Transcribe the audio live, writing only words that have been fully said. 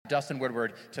Dustin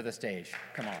Woodward to the stage.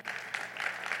 Come on.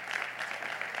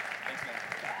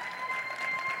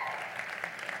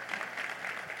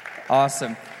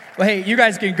 Awesome. Well, hey, you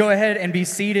guys can go ahead and be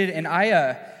seated. And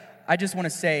I just want to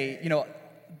say,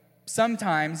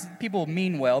 sometimes people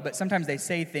mean well, but sometimes they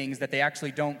say things that they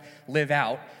actually don't live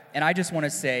out. And I just want to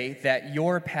say that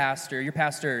your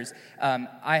pastors,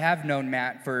 I have known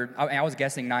Matt I was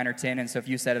guessing 9 or 10, and so if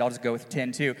you said it, I'll just go with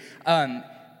 10 too.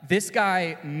 This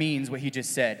guy means what he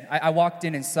just said. I walked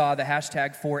in and saw the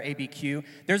hashtag for ABQ.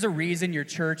 There's a reason your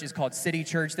church is called City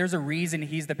Church. There's a reason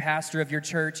he's the pastor of your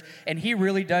church. And he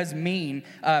really does mean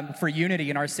for unity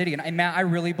in our city. And Matt, I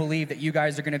really believe that you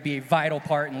guys are going to be a vital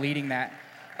part in leading that.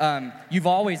 You've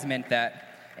always meant that.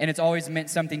 And it's always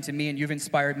meant something to me, and you've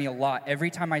inspired me a lot.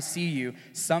 Every time I see you,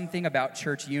 something about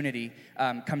church unity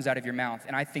comes out of your mouth.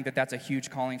 And I think that that's a huge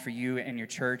calling for you and your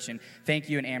church. And thank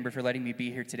you and Amber for letting me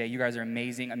be here today. You guys are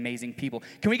amazing, amazing people.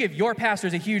 Can we give your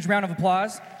pastors a huge round of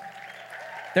applause?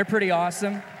 They're pretty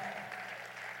awesome.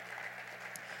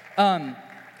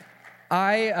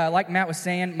 Like Matt was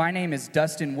saying, my name is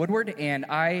Dustin Woodward, and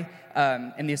I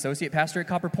am the associate pastor at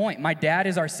Copper Point. My dad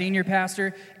is our senior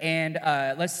pastor, and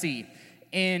let's see.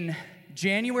 In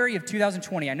January of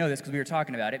 2020, I know this because we were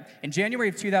talking about it. In January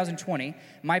of 2020,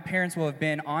 my parents will have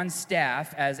been on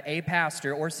staff as a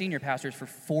pastor or senior pastors for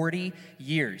 40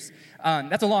 years.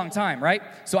 That's a long time, right?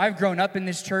 So I've grown up in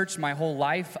this church my whole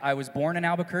life. I was born in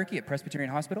Albuquerque at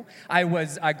Presbyterian Hospital. I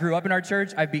grew up in our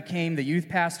church. I became the youth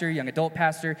pastor, young adult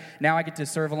pastor. Now I get to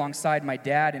serve alongside my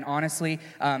dad, and honestly,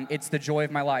 it's the joy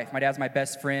of my life. My dad's my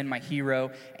best friend, my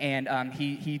hero, and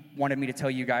he wanted me to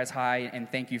tell you guys hi and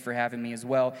thank you for having me as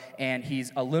well. And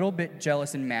he's a little bit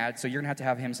jealous and mad, so you're going to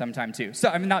have him sometime too. So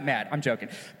I'm not mad. I'm joking.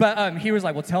 But he was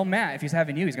like, well, tell Matt if he's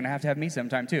having you, he's going to have me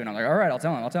sometime too. And I'm like, all right, I'll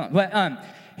tell him. But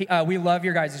we love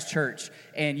your guys' church,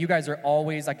 and you guys are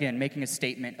always, again, making a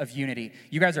statement of unity.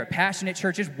 You guys are a passionate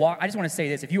church. I just want to say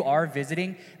this. If you are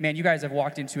visiting, man, you guys have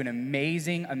walked into an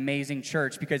amazing, amazing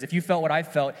church, because if you felt what I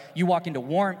felt, you walk into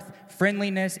warmth,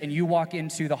 friendliness, and you walk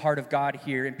into the heart of God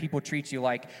here, and people treat you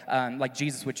like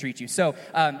Jesus would treat you. So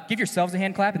give yourselves a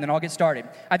hand clap, and then I'll get started.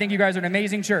 I think you guys are an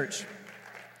amazing church.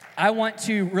 I want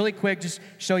to really quick just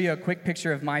show you a quick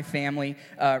picture of my family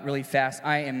really fast.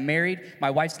 I am married.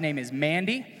 My wife's name is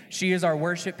Mandy. She is our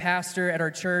worship pastor at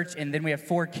our church, and then we have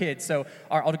 4 kids. So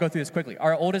I'll go through this quickly.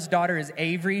 Our oldest daughter is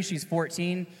Avery. She's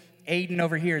 14. Aiden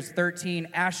over here is 13.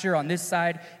 Asher on this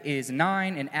side is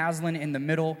 9, and Aslan in the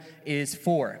middle is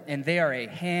 4. And they are a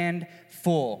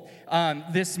handful.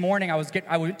 This morning,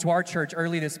 I went to our church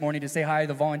early this morning to say hi to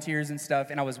the volunteers and stuff,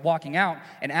 and I was walking out,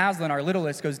 and Aslan, our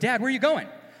littlest, goes, "Dad, where are you going?"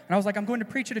 And I was like, "I'm going to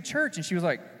preach at a church." And she was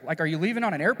like, "Are you leaving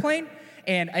on an airplane?"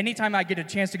 And anytime I get a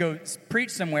chance to go preach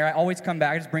somewhere, I always come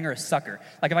back. I just bring her a sucker.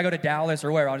 Like if I go to Dallas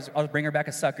or where, I'll just bring her back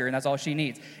a sucker, and that's all she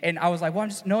needs. And I was like, "Well,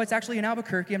 no, it's actually in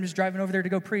Albuquerque. I'm just driving over there to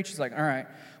go preach." She's like, "All right,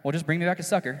 well, just bring me back a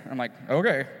sucker." I'm like,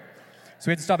 "Okay." So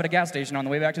we had to stop at a gas station on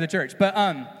the way back to the church. But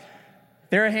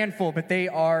they're a handful, but they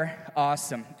are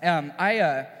awesome.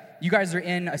 You guys are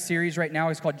in a series right now.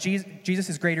 It's called Jesus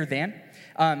is Greater Than.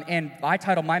 And I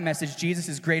titled my message, Jesus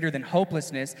is Greater Than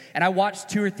Hopelessness. And I watched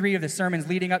 2 or 3 of the sermons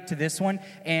leading up to this one.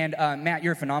 And Matt,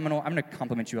 you're a phenomenal, I'm going to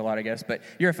compliment you a lot, I guess, but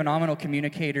you're a phenomenal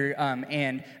communicator.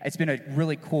 And it's been a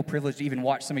really cool privilege to even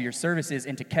watch some of your services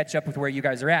and to catch up with where you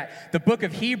guys are at. The book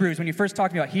of Hebrews, when you first talked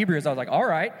to me about Hebrews, I was like, all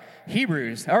right,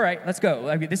 Hebrews. All right, let's go.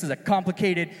 I mean, this is a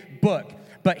complicated book.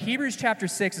 But Hebrews chapter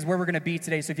 6 is where we're going to be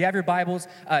today. So if you have your Bibles,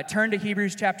 turn to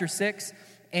Hebrews chapter 6.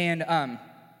 And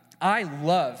I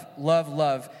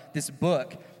love this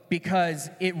book because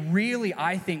it really,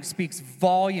 I think, speaks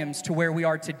volumes to where we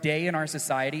are today in our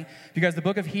society. Because the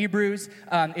book of Hebrews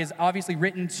is obviously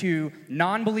written to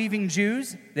non-believing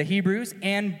Jews, the Hebrews,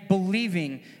 and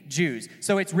believing Jews.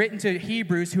 So it's written to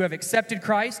Hebrews who have accepted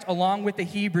Christ, along with the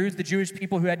Hebrews, the Jewish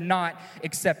people who had not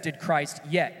accepted Christ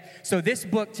yet. So this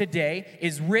book today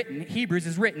Hebrews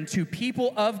is written to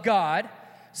people of God.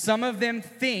 Some of them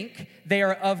think they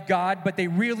are of God, but they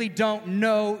really don't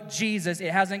know Jesus.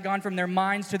 It hasn't gone from their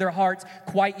minds to their hearts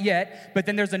quite yet. But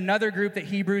then there's another group that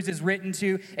Hebrews is written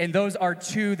to, and those are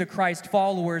to the Christ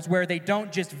followers, where they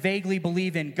don't just vaguely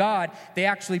believe in God, they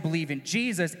actually believe in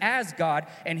Jesus as God,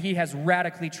 and he has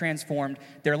radically transformed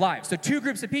their lives. So 2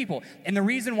 groups of people. And the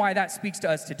reason why that speaks to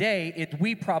us today is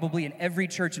we probably in every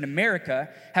church in America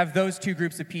have those 2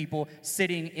 groups of people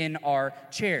sitting in our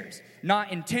chairs.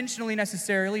 Not intentionally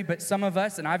necessarily, but some of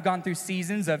us, and I've gone through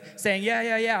seasons of saying,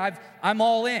 I'm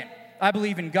all in. I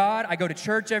believe in God. I go to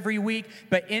church every week.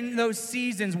 But in those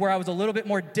seasons where I was a little bit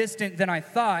more distant than I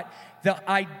thought, the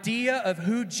idea of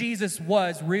who Jesus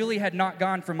was really had not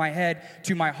gone from my head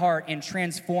to my heart and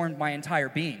transformed my entire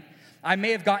being. I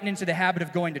may have gotten into the habit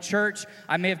of going to church.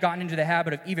 I may have gotten into the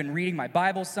habit of even reading my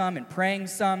Bible some and praying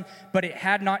some, but it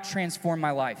had not transformed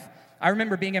my life. I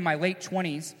remember being in my late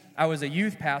 20s. I was a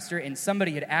youth pastor, and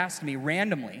somebody had asked me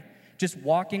randomly, just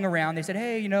walking around, they said,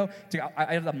 hey,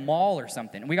 I at a mall or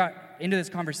something. And we got into this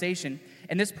conversation,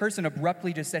 and this person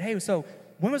abruptly just said, hey, so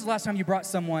when was the last time you brought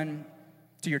someone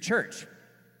to your church?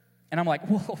 And I'm like,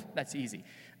 whoa, that's easy.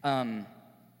 I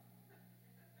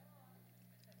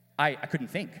couldn't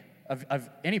think of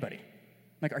anybody.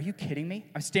 I'm like, are you kidding me?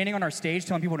 I'm standing on our stage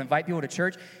telling people to invite people to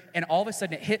church, and all of a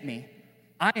sudden it hit me.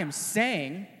 I am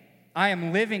saying I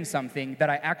am living something that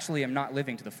I actually am not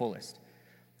living to the fullest.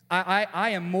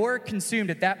 I am more consumed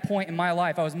at that point in my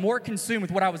life. I was more consumed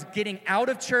with what I was getting out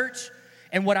of church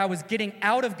and what I was getting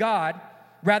out of God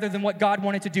rather than what God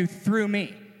wanted to do through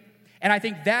me. And I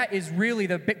think that is really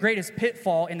the greatest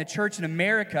pitfall in the church in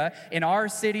America, in our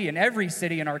city, in every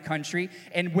city in our country.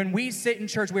 And when we sit in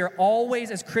church, we are always,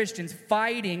 as Christians,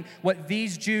 fighting what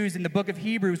these Jews in the book of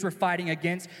Hebrews were fighting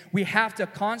against. We have to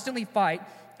constantly fight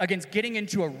against getting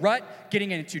into a rut, getting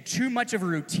into too much of a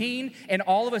routine, and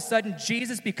all of a sudden,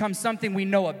 Jesus becomes something we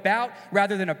know about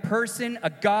rather than a person, a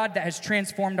God that has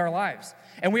transformed our lives.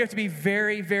 And we have to be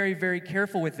very, very, very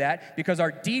careful with that because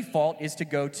our default is to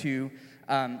go to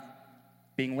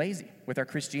being lazy with our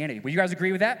Christianity. Will you guys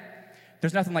agree with that?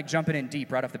 There's nothing like jumping in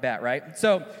deep right off the bat, right?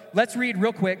 So let's read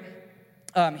real quick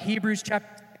Hebrews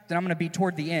chapter, then I'm going to be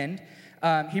toward the end.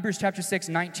 Hebrews chapter 6,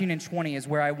 19 and 20 is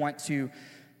where I want to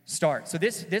start. So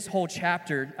this whole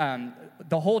chapter,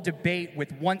 the whole debate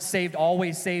with once saved,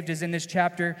 always saved is in this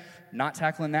chapter. Not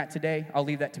tackling that today. I'll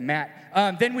leave that to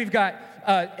Matt. Then we've got,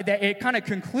 it kind of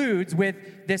concludes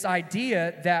with this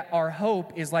idea that our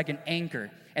hope is like an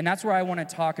anchor. And that's where I want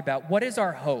to talk about what is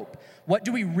our hope? What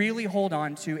do we really hold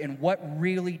on to, and what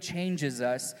really changes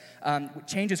us,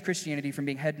 changes Christianity from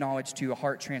being head knowledge to a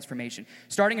heart transformation?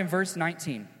 Starting in verse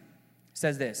 19,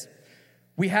 says this: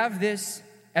 we have this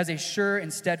as a sure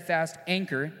and steadfast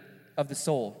anchor of the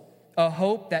soul, a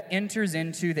hope that enters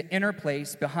into the inner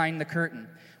place behind the curtain,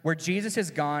 where Jesus has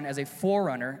gone as a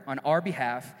forerunner on our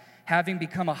behalf, having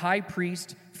become a high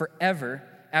priest forever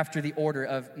after the order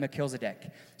of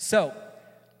Melchizedek. So,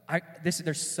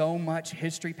 there's so much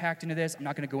history packed into this. I'm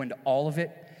not going to go into all of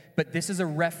it, but this is a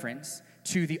reference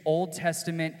to the Old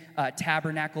Testament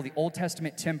tabernacle, the Old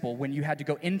Testament temple, when you had to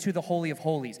go into the Holy of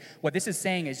Holies. What this is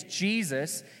saying is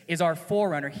Jesus is our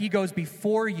forerunner. He goes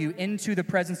before you into the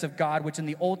presence of God, which in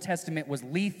the Old Testament was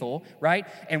lethal, right?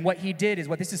 And what he did is,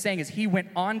 what this is saying is he went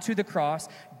onto the cross,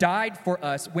 died for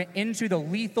us, went into the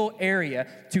lethal area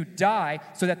to die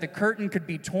so that the curtain could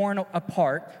be torn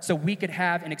apart so we could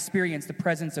have and experience the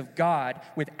presence of God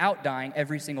without dying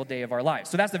every single day of our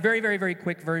lives. So that's the very, very, very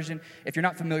quick version. If you're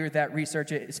not familiar with that, research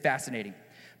it. It's fascinating.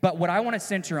 But what I want to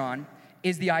center on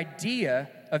is the idea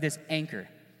of this anchor,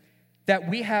 that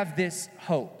we have this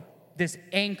hope, this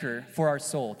anchor for our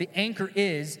soul. The anchor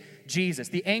is Jesus.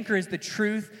 The anchor is the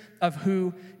truth of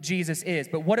who Jesus is.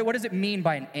 But what does it mean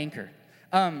by an anchor?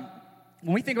 When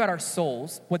we think about our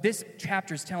souls, what this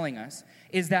chapter is telling us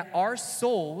is that our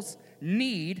souls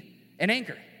need an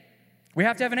anchor. We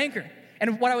have to have an anchor.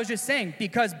 And what I was just saying,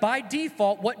 because by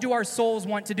default, what do our souls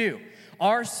want to do?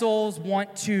 Our souls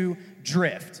want to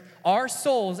drift. Our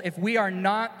souls, if we are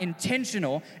not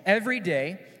intentional every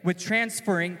day with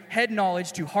transferring head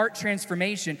knowledge to heart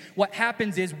transformation, what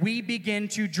happens is we begin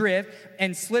to drift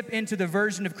and slip into the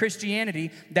version of Christianity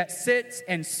that sits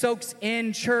and soaks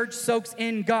in church, soaks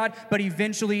in God, but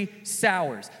eventually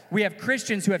sours. We have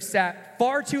Christians who have sat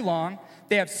far too long.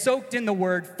 They have soaked in the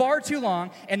word far too long,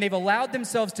 and they've allowed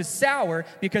themselves to sour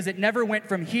because it never went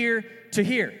from here to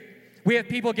here. We have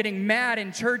people getting mad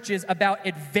in churches about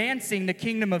advancing the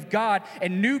kingdom of God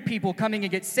and new people coming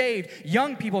and get saved,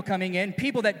 young people coming in,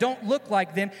 people that don't look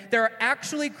like them. There are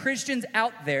actually Christians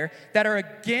out there that are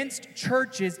against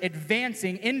churches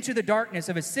advancing into the darkness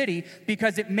of a city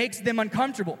because it makes them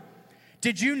uncomfortable.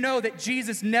 Did you know that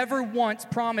Jesus never once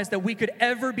promised that we could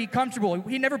ever be comfortable?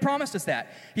 He never promised us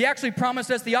that. He actually promised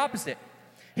us the opposite.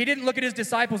 He didn't look at his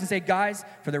disciples and say, guys,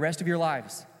 for the rest of your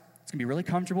lives, it's going to be really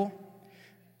comfortable.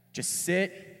 Just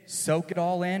sit, soak it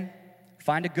all in,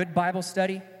 find a good Bible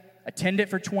study, attend it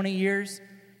for 20 years,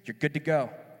 you're good to go.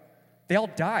 They all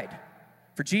died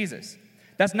for Jesus.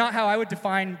 That's not how I would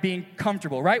define being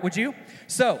comfortable, right? Would you?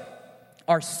 So,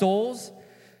 our souls,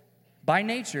 by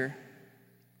nature,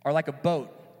 are like a boat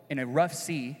in a rough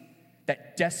sea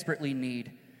that desperately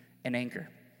need an anchor.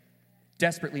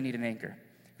 Desperately need an anchor.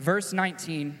 Verse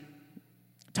 19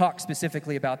 talks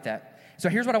specifically about that. So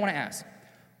here's what I want to ask.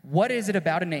 What is it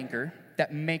about an anchor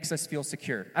that makes us feel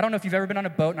secure. I don't know if you've ever been on a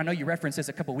boat, and I know you referenced this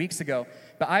a couple weeks ago,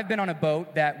 but I've been on a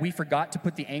boat that we forgot to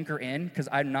put the anchor in because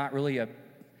I'm not really a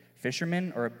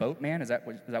fisherman or a boatman. Is that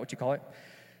what you call it?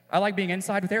 I like being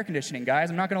inside with air conditioning, guys.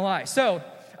 I'm not going to lie. So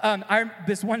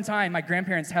this one time, my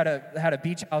grandparents had a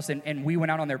beach house, and we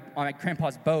went out on my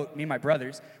grandpa's boat, me and my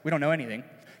brothers. We don't know anything.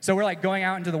 So we're like going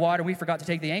out into the water. We forgot to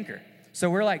take the anchor. So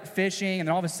we're like fishing, and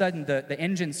then all of a sudden the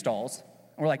engine stalls.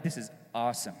 And we're like, this is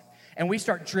awesome. And we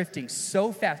start drifting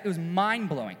so fast. It was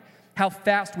mind-blowing how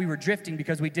fast we were drifting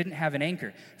because we didn't have an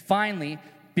anchor. Finally,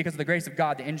 because of the grace of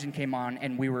God, the engine came on,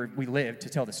 and we lived to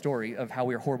tell the story of how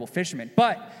we were horrible fishermen.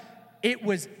 But it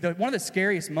was one of the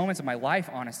scariest moments of my life,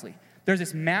 honestly. There's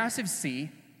this massive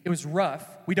sea. It was rough.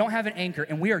 We don't have an anchor,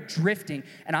 and we are drifting,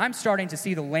 and I'm starting to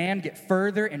see the land get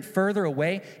further and further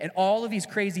away, and all of these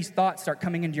crazy thoughts start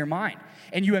coming into your mind.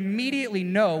 And you immediately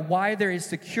know why there is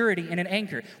security in an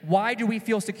anchor. Why do we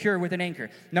feel secure with an anchor?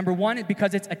 Number one,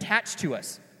 because it's attached to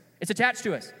us. It's attached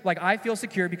to us. Like, I feel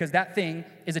secure because that thing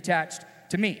is attached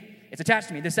to me. It's attached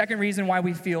to me. The second reason why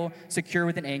we feel secure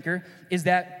with an anchor is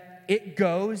that it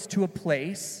goes to a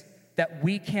place that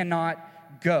we cannot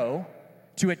go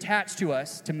to attach to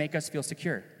us to make us feel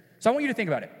secure. So I want you to think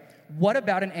about it. What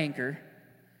about an anchor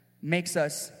makes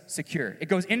us secure? It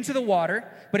goes into the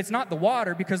water, but it's not the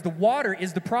water because the water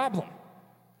is the problem,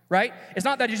 right? It's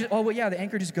not that you just, the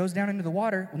anchor just goes down into the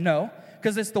water. No,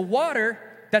 because it's the water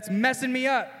that's messing me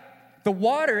up. The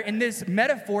water in this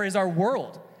metaphor is our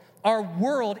world. Our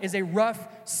world is a rough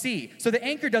sea. So the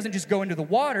anchor doesn't just go into the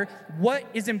water. What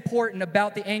is important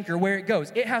about the anchor, where it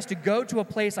goes? It has to go to a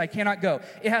place I cannot go.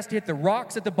 It has to hit the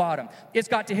rocks at the bottom. It's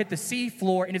got to hit the sea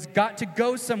floor, and it's got to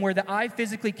go somewhere that I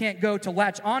physically can't go to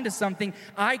latch onto something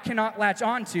I cannot latch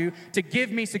onto to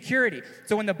give me security.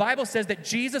 So when the Bible says that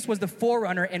Jesus was the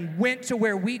forerunner and went to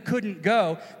where we couldn't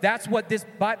go, that's what this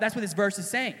verse is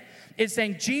saying. It's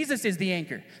saying Jesus is the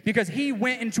anchor because he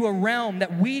went into a realm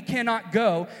that we cannot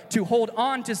go to hold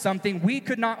on to something we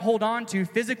could not hold on to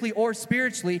physically or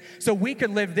spiritually, so we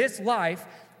could live this life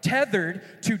tethered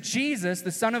to Jesus,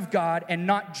 the Son of God, and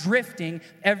not drifting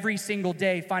every single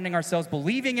day, finding ourselves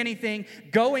believing anything,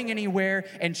 going anywhere,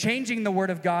 and changing the Word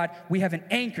of God. We have an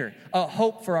anchor, a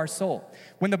hope for our soul.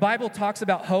 When the Bible talks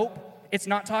about hope, it's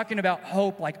not talking about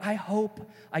hope like, I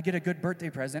hope I get a good birthday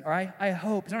present, or I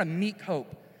hope. It's not a meek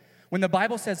hope. When the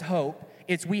Bible says hope,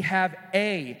 it's we have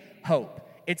a hope.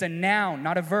 It's a noun,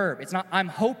 not a verb. It's not I'm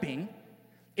hoping.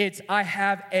 It's I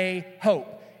have a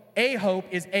hope. A hope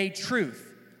is a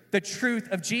truth, the truth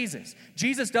of Jesus.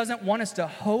 Jesus doesn't want us to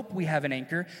hope we have an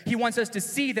anchor. He wants us to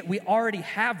see that we already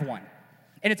have one.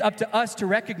 And it's up to us to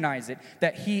recognize it,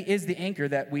 that he is the anchor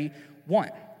that we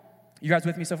want. You guys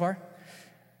with me so far?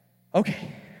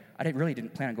 Okay. I really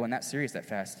didn't plan on going that serious that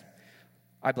fast.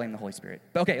 I blame the Holy Spirit.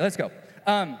 But okay, let's go.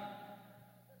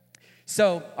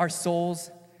 So our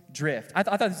souls drift. I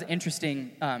thought this was an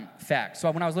interesting fact. So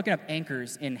when I was looking up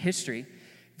anchors in history,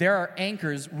 there are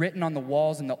anchors written on the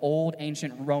walls in the old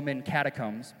ancient Roman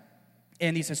catacombs.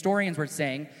 And these historians were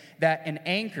saying that an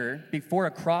anchor before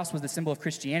a cross was the symbol of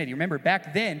Christianity. Remember,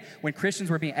 back then, when Christians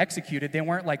were being executed, they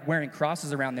weren't like wearing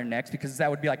crosses around their necks because that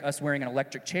would be like us wearing an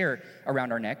electric chair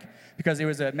around our neck because it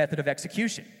was a method of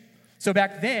execution. So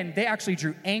back then, they actually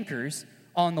drew anchors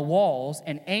on the walls,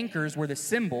 and anchors were the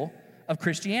symbol of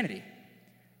Christianity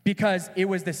because it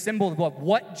was the symbol of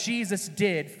what Jesus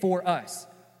did for us.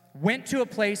 Went to a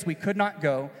place we could not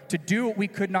go to do what we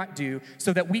could not do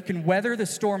so that we can weather the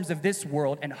storms of this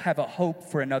world and have a hope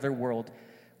for another world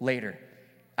later.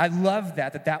 I love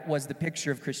that was the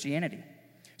picture of Christianity.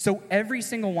 So every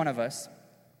single one of us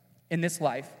in this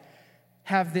life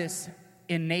have this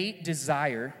innate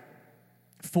desire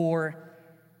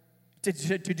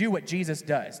to do what Jesus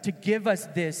does, to give us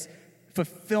this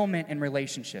fulfillment in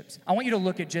relationships. I want you to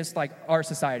look at just like our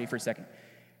society for a second.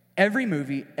 Every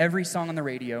movie, every song on the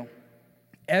radio,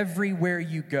 everywhere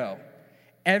you go,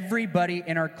 everybody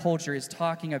in our culture is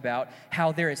talking about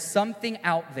how there is something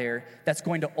out there that's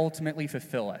going to ultimately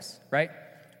fulfill us, right?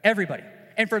 Everybody.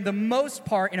 And for the most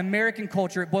part, in American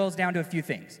culture, it boils down to a few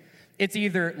things. It's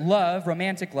either love,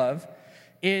 romantic love,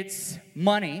 it's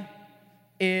money,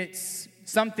 it's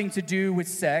something to do with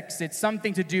sex. It's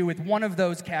something to do with one of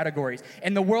those categories.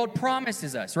 And the world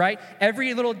promises us, right?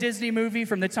 Every little Disney movie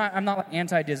from the time, I'm not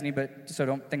anti-Disney, but so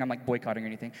don't think I'm like boycotting or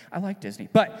anything. I like Disney.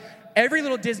 But every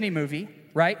little Disney movie,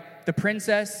 right? The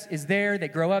princess is there. They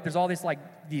grow up. There's all this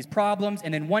these problems.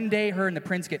 And then one day her and the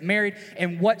prince get married.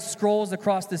 And what scrolls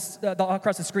across the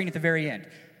screen at the very end?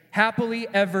 Happily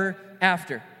ever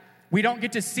after. We don't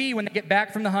get to see when they get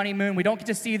back from the honeymoon. We don't get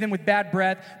to see them with bad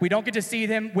breath. We don't get to see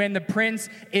them when the prince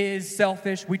is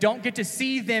selfish. We don't get to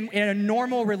see them in a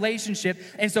normal relationship.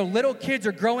 And so little kids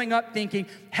are growing up thinking,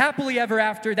 happily ever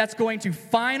after, that's going to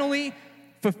finally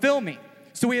fulfill me.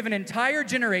 So we have an entire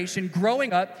generation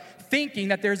growing up thinking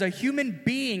that there's a human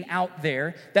being out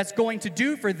there that's going to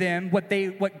do for them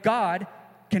what God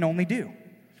can only do.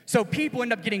 So people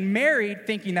end up getting married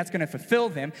thinking that's going to fulfill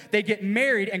them. They get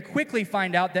married and quickly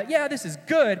find out that, yeah, this is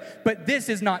good, but this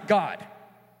is not God.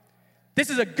 This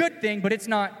is a good thing, but it's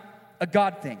not a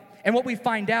God thing. And what we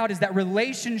find out is that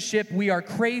relationship we are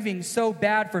craving so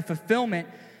bad for fulfillment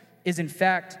is in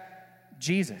fact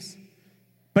Jesus.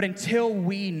 But until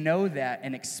we know that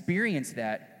and experience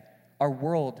that, our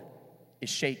world is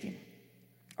shaking.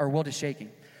 Our world is shaking.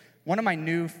 One of my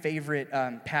new favorite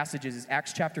passages is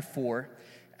Acts chapter 4.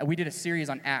 We did a series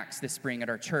on Acts this spring at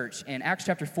our church. And Acts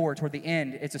chapter 4, toward the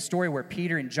end, it's a story where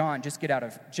Peter and John just get out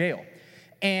of jail.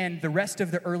 And the rest of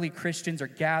the early Christians are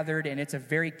gathered, and it's a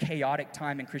very chaotic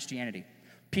time in Christianity.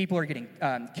 People are getting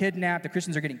kidnapped. The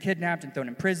Christians are getting kidnapped and thrown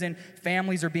in prison.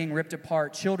 Families are being ripped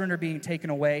apart. Children are being taken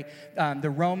away.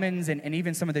 The Romans and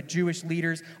even some of the Jewish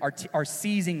leaders are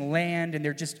seizing land, and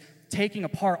they're just taking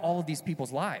apart all of these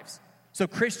people's lives. So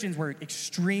Christians were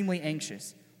extremely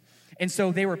anxious. And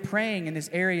so they were praying in this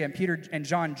area, and Peter and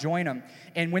John join them.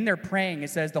 And when they're praying,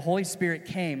 it says the Holy Spirit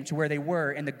came to where they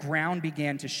were, and the ground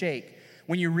began to shake.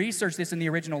 When you research this in the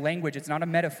original language, it's not a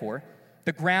metaphor.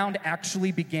 The ground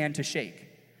actually began to shake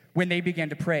when they began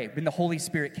to pray, when the Holy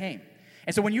Spirit came.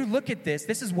 And so when you look at this,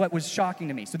 this is what was shocking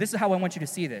to me. So this is how I want you to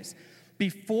see this.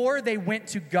 Before they went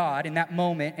to God in that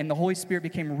moment, and the Holy Spirit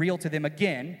became real to them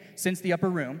again since the upper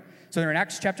room. So they're in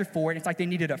Acts chapter 4, and it's like they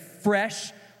needed a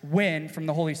fresh wind from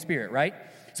the Holy Spirit, right?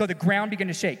 So the ground began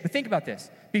to shake. But think about this.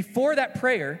 Before that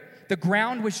prayer, the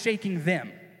ground was shaking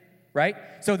them, right?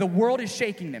 So the world is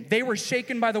shaking them. They were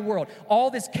shaken by the world. All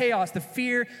this chaos, the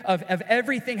fear of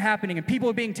everything happening, and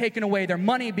people being taken away, their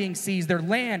money being seized, their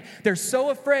land. They're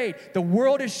so afraid. The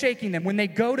world is shaking them. When they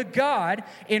go to God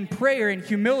in prayer and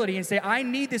humility and say, I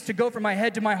need this to go from my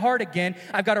head to my heart again.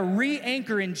 I've got to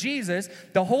re-anchor in Jesus.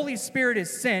 The Holy Spirit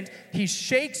is sent. He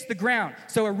shakes the ground.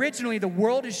 So originally the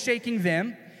world is shaking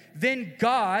them. Then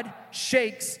God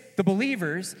shakes the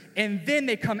believers, and then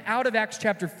they come out of Acts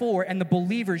chapter 4, and the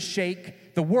believers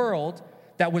shake the world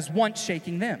that was once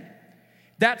shaking them.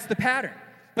 That's the pattern.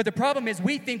 But the problem is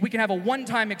we think we can have a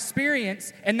one-time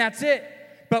experience, and that's it.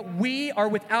 But we are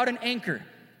without an anchor.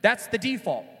 That's the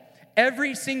default.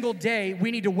 Every single day,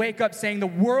 we need to wake up saying, the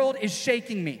world is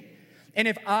shaking me. And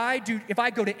if I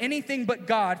go to anything but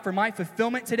God for my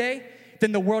fulfillment today,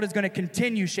 then the world is going to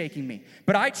continue shaking me.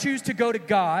 But I choose to go to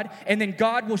God, and then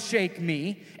God will shake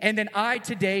me, and then I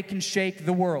today can shake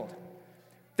the world.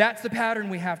 That's the pattern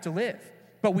we have to live.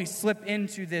 But we slip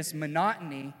into this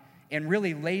monotony and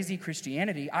really lazy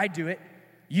Christianity. I do it,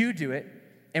 you do it,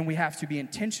 and we have to be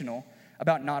intentional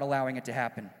about not allowing it to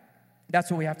happen. That's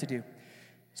what we have to do.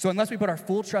 So unless we put our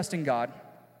full trust in God,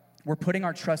 we're putting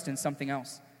our trust in something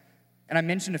else. And I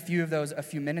mentioned a few of those a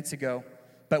few minutes ago,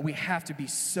 but we have to be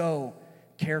so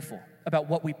careful about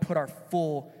what we put our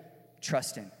full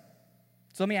trust in.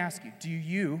 So let me ask you, do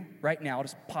you right now,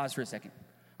 just pause for a second.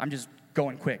 I'm just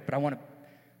going quick, but I want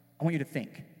you to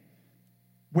think.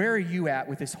 Where are you at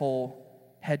with this whole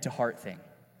head to heart thing?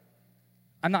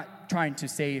 I'm not trying to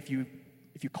say if you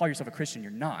call yourself a Christian,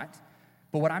 you're not.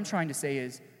 But what I'm trying to say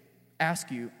is ask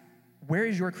you, where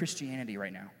is your Christianity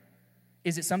right now?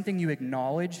 Is it something you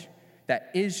acknowledge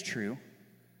that is true,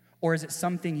 or is it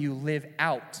something you live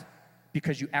out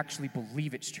because you actually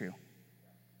believe it's true?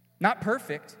 Not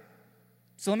perfect.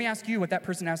 So let me ask you what that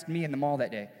person asked me in the mall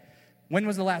that day. When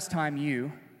was the last time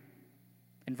you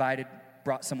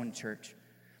brought someone to church?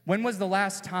 When was the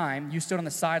last time you stood on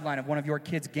the sideline of one of your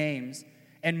kids' games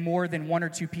and more than one or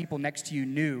two people next to you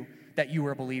knew that you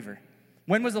were a believer?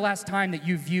 When was the last time that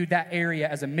you viewed that area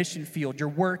as a mission field, your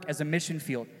work as a mission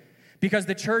field? Because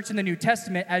the church in the New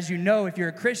Testament, as you know, if you're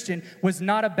a Christian, was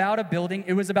not about a building.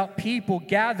 It was about people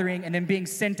gathering and then being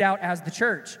sent out as the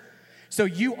church. So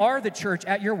you are the church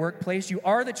at your workplace. You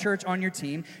are the church on your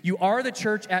team. You are the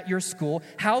church at your school.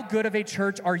 How good of a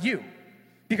church are you?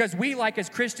 Because we like as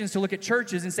Christians to look at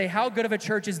churches and say, how good of a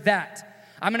church is that?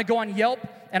 I'm going to go on Yelp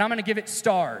and I'm going to give it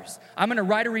stars. I'm going to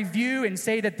write a review and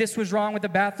say that this was wrong with the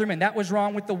bathroom and that was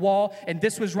wrong with the wall and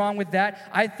this was wrong with that.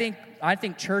 I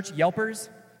think church Yelpers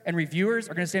and reviewers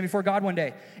are going to stand before God one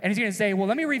day. And he's going to say, well,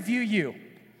 let me review you.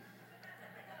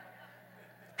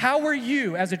 How were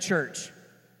you as a church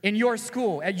in your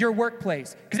school, at your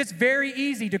workplace? Because it's very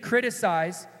easy to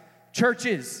criticize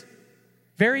churches.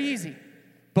 Very easy.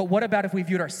 But what about if we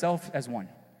viewed ourselves as one?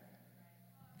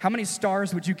 How many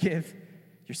stars would you give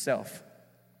yourself?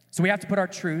 So we have to put our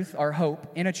truth, our hope,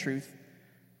 in a truth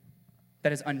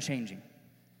that is unchanging.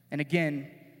 And again,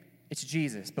 it's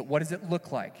Jesus. But what does it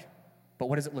look like?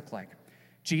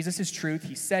 Jesus is truth.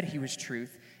 He said he was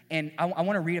truth. And I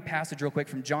want to read a passage real quick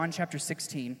from John chapter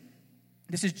 16.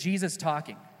 This is Jesus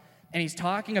talking. And he's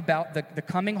talking about the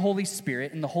coming Holy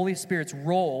Spirit and the Holy Spirit's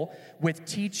role with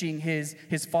teaching his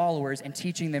followers and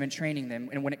teaching them and training them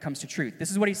and when it comes to truth.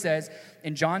 This is what he says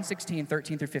in John 16,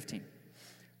 13 through 15.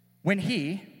 When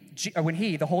he,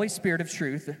 the Holy Spirit of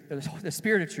truth, the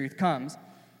Spirit of truth comes,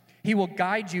 he will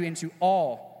guide you into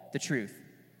all the truth.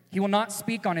 He will not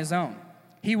speak on his own.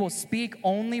 He will speak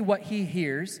only what he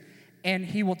hears, and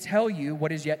he will tell you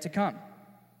what is yet to come.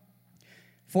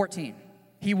 14.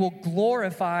 He will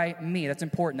glorify me. That's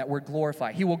important, that word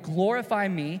glorify. He will glorify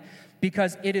me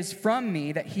because it is from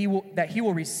me that he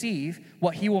will receive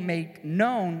what he will make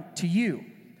known to you.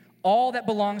 All that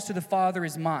belongs to the Father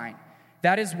is mine.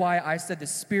 That is why I said the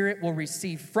Spirit will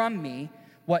receive from me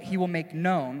what he will make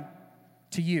known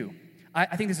to you.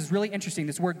 I think this is really interesting.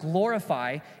 This word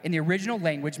glorify in the original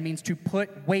language means to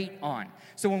put weight on.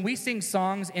 So when we sing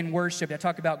songs in worship that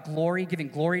talk about glory, giving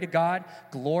glory to God,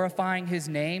 glorifying his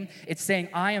name, it's saying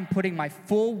I am putting my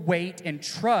full weight and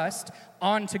trust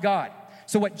onto God.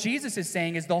 So what Jesus is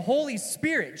saying is the Holy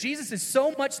Spirit, Jesus is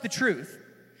so much the truth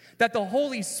that the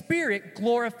Holy Spirit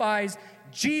glorifies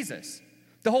Jesus.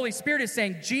 The Holy Spirit is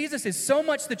saying Jesus is so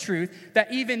much the truth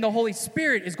that even the Holy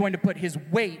Spirit is going to put his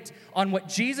weight on what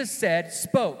Jesus said,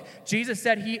 spoke. Jesus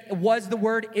said he was the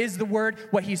Word, is the Word.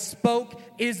 What he spoke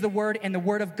is the Word, and the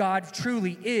Word of God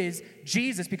truly is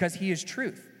Jesus because he is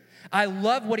truth. I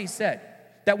love what he said,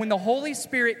 that when the Holy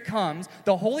Spirit comes,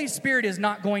 the Holy Spirit is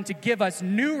not going to give us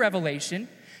new revelation.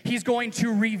 He's going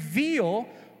to reveal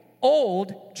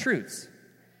old truths.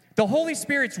 The Holy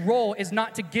Spirit's role is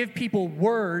not to give people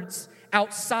words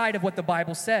outside of what the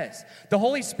Bible says. The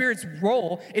Holy Spirit's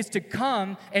role is to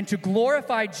come and to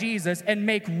glorify Jesus and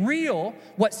make real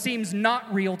what seems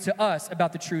not real to us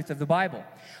about the truth of the Bible.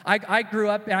 I grew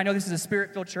up, and I know this is a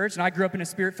Spirit-filled church, and I grew up in a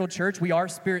Spirit-filled church. We are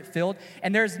Spirit-filled,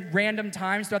 and there's random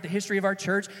times throughout the history of our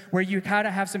church where you kind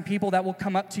of have some people that will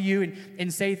come up to you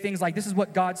and say things like, this is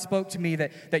what God spoke to me,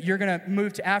 that you're going to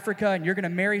move to Africa, and you're going to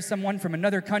marry someone from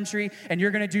another country, and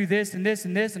you're going to do this and this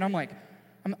and this, and I'm like,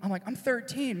 I'm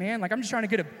 13, man. Like, I'm just trying to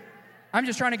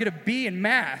get a B in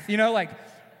math, you know? Like,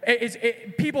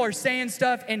 people are saying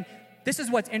stuff, and this is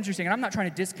what's interesting, and I'm not trying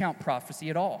to discount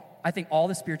prophecy at all. I think all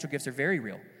the spiritual gifts are very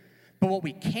real. But what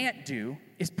we can't do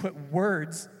is put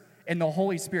words in the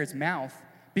Holy Spirit's mouth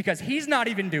because he's not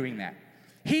even doing that.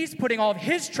 He's putting all of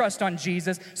his trust on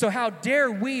Jesus, so how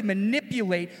dare we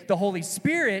manipulate the Holy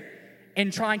Spirit in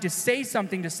trying to say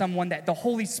something to someone that the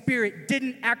Holy Spirit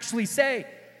didn't actually say?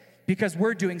 Because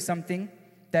we're doing something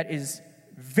that is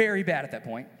very bad at that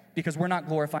point because we're not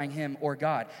glorifying him or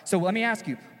God. So let me ask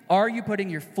you, are you putting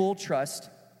your full trust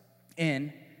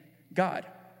in God?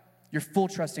 Your full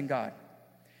trust in God.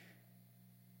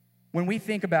 When we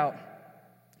think about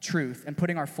truth and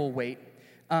putting our full weight,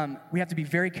 we have to be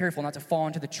very careful not to fall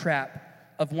into the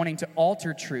trap of wanting to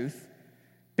alter truth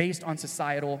based on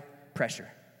societal pressure.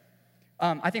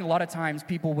 I think a lot of times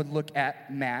people would look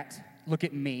at Matt, look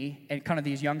at me, and kind of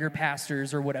these younger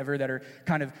pastors or whatever that are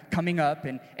kind of coming up,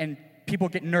 and people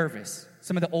get nervous.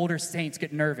 Some of the older saints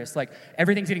get nervous. Like,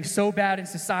 everything's getting so bad in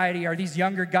society. Are these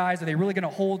younger guys, are they really going to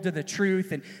hold to the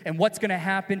truth? And what's going to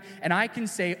happen? And I can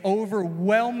say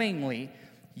overwhelmingly,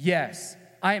 yes.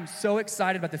 I am so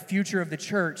excited about the future of the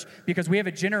church because we have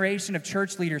a generation of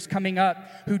church leaders coming up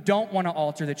who don't want to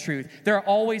alter the truth. There are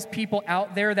always people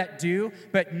out there that do,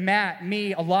 but Matt,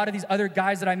 me, a lot of these other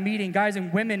guys that I'm meeting, guys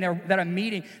and women that I'm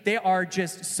meeting, they are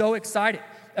just so excited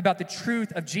about the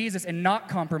truth of Jesus and not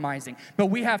compromising. But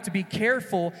we have to be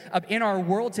careful in our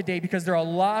world today because there are a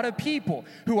lot of people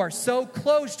who are so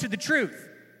close to the truth,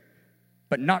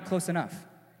 but not close enough.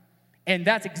 And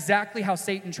that's exactly how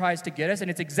Satan tries to get us, and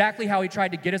it's exactly how he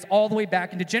tried to get us all the way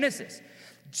back into Genesis.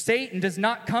 Satan does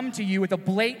not come to you with a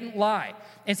blatant lie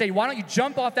and say, why don't you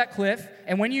jump off that cliff,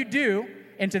 and when you do,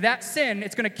 into that sin,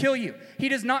 it's going to kill you. He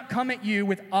does not come at you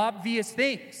with obvious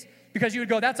things because you would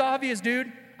go, that's obvious,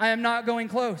 dude. I am not going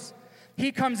close.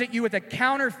 He comes at you with a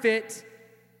counterfeit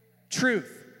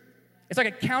truth. It's like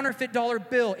a counterfeit dollar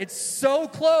bill. It's so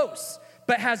close,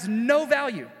 but has no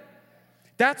value.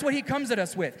 That's what he comes at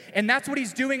us with, and that's what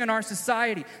he's doing in our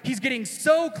society. He's getting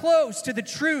so close to the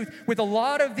truth with a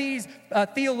lot of these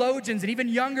theologians and even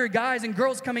younger guys and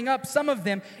girls coming up. Some of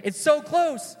them, it's so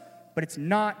close, but it's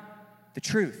not the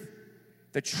truth.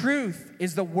 The truth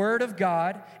is the Word of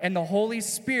God, and the Holy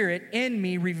Spirit in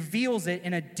me reveals it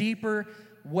in a deeper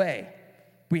way.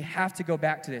 We have to go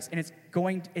back to this, and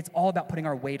it's all about putting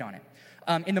our weight on it.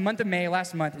 In the month of May,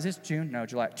 last month, is this June? No,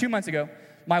 July. 2 months ago,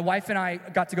 my wife and I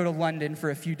got to go to London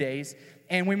for a few days,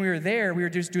 and when we were there, we were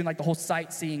just doing like the whole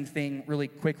sightseeing thing really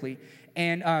quickly,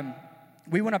 and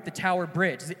we went up the Tower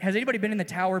Bridge. Has anybody been in the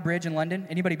Tower Bridge in London?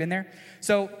 Anybody been there?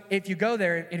 So if you go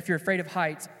there, and if you're afraid of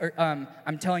heights,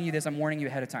 I'm telling you this, I'm warning you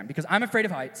ahead of time, because I'm afraid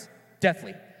of heights,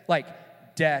 deathly,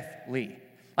 like deathly.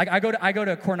 Like I go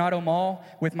to Coronado Mall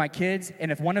with my kids,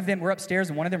 and if one of them, we're upstairs,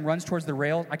 and one of them runs towards the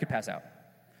rail, I could pass out.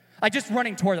 Like just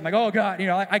running toward them, like, oh God,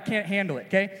 I can't handle it,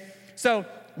 okay? So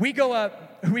we go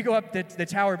up the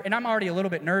tower, and I'm already a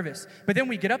little bit nervous. But then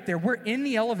we get up there, we're in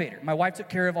the elevator. My wife took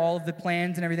care of all of the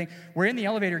plans and everything. We're in the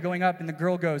elevator going up, and the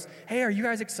girl goes, hey, are you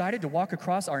guys excited to walk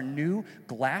across our new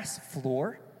glass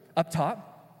floor up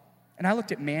top? And I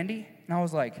looked at Mandy, and I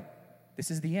was like,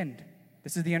 this is the end.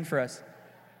 This is the end for us.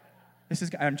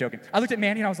 I'm joking. I looked at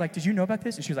Mandy and I was like, did you know about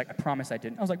this? And she was like, I promise I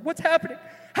didn't. I was like, what's happening?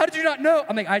 How did you not know?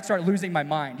 I'm like, I started losing my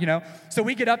mind, So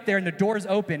we get up there and the doors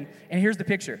open, and here's the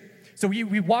picture. So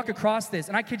we walk across this,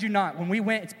 and I kid you not, when we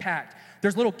went, it's packed.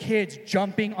 There's little kids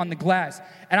jumping on the glass.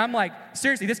 And I'm like,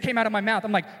 seriously, this came out of my mouth.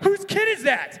 I'm like, whose kid is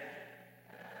that?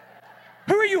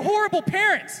 Who are you horrible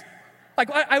parents? Like,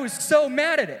 I was so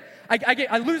mad at it.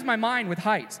 I lose my mind with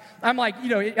heights. I'm like,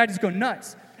 I just go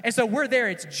nuts. And so we're there,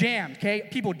 it's jammed, okay?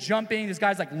 People jumping, this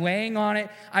guy's like laying on it.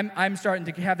 I'm starting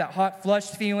to have that hot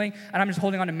flushed feeling, and I'm just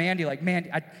holding on to Mandy like, Mandy,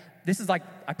 this is like,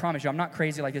 I promise you, I'm not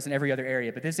crazy like this in every other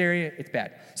area, but this area, it's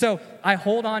bad. So I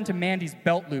hold on to Mandy's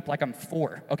belt loop like I'm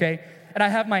 4, okay? And I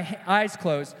have my eyes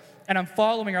closed, and I'm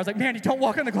following her. I was like, Mandy, don't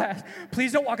walk on the glass.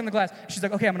 Please don't walk on the glass. She's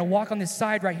like, okay, I'm going to walk on this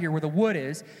side right here where the wood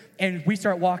is. And we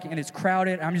start walking, and it's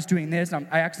crowded. And I'm just doing this. And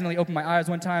I accidentally opened my eyes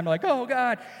one time. Like, oh,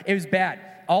 God. It was bad.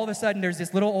 All of a sudden, there's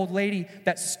this little old lady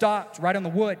that stopped right on the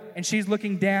wood. And she's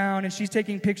looking down, and she's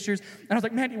taking pictures. And I was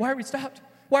like, Mandy, why are we stopped?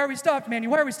 Why are we stopped, Mandy?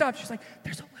 Why are we stopped? She's like,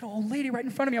 there's a little old lady right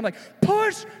in front of me. I'm like,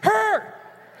 push her.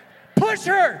 Push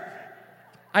her.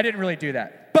 I didn't really do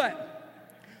that. But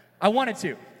I wanted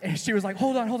to. And she was like,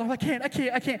 hold on, I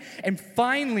can't. And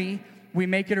finally, we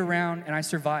make it around, and I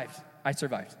survived.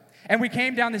 And we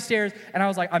came down the stairs, and I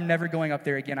was like, I'm never going up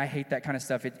there again. I hate that kind of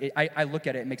stuff. I look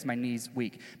at it, it makes my knees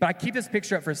weak. But I keep this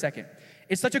picture up for a second.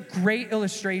 It's such a great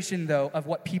illustration, though, of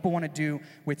what people want to do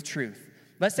with truth.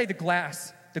 Let's say the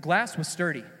glass was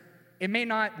sturdy. We may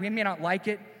not like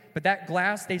it, but that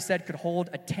glass, they said, could hold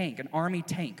a tank, an army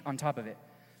tank on top of it.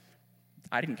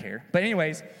 I didn't care. But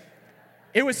anyways,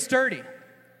 it was sturdy.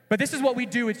 But this is what we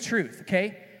do with truth,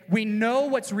 okay? We know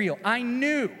what's real. I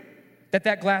knew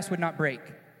that glass would not break.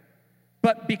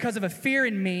 But because of a fear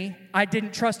in me, I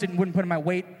didn't trust it and wouldn't put my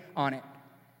weight on it.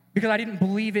 Because I didn't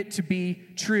believe it to be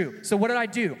true. So what did I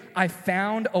do? I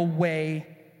found a way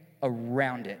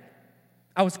around it.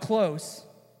 I was close.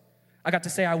 I got to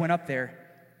say I went up there.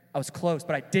 I was close,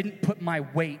 but I didn't put my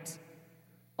weight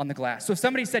on the glass. So if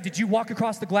somebody said, did you walk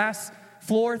across the glass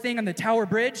floor thing on the Tower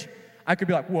Bridge? I could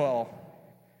be like, well,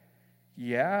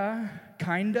 yeah,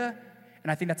 kinda.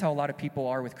 And I think that's how a lot of people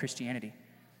are with Christianity.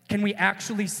 Can we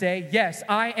actually say, yes,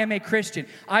 I am a Christian.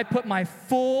 I put my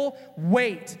full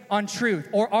weight on truth.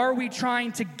 Or are we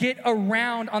trying to get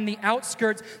around on the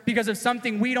outskirts because of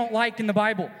something we don't like in the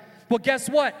Bible? Well, guess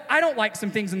what? I don't like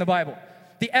some things in the Bible.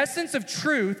 The essence of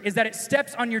truth is that it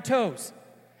steps on your toes.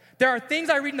 There are things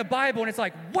I read in the Bible and it's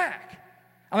like, whack.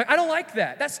 I'm like, I don't like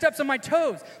that. That steps on my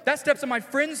toes. That steps on my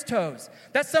friend's toes.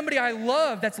 That's somebody I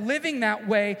love that's living that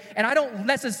way, and I don't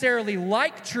necessarily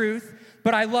like truth,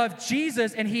 but I love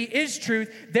Jesus, and he is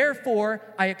truth. Therefore,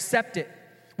 I accept it.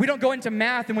 We don't go into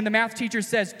math, and when the math teacher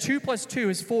says 2 + 2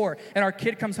 is 4, and our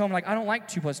kid comes home like, I don't like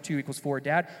 2 + 2 = 4,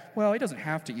 Dad. Well, it doesn't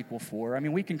have to equal 4. I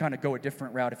mean, we can kind of go a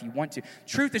different route if you want to.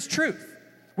 Truth is truth.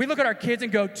 We look at our kids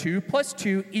and go, 2 +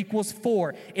 2 =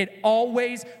 4. It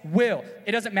always will.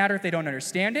 It doesn't matter if they don't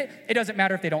understand it. It doesn't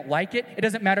matter if they don't like it. It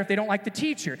doesn't matter if they don't like the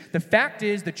teacher. The fact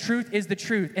is, the truth is the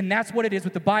truth, and that's what it is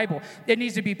with the Bible. It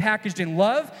needs to be packaged in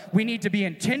love. We need to be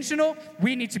intentional.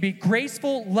 We need to be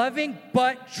graceful, loving,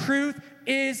 but truth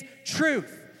is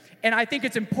truth. And I think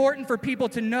it's important for people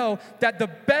to know that the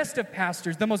best of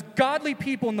pastors, the most godly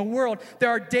people in the world, there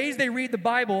are days they read the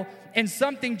Bible and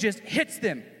something just hits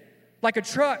them like a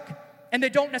truck, and they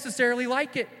don't necessarily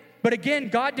like it. But again,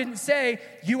 God didn't say,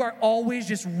 you are always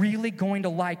just really going to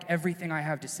like everything I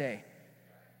have to say.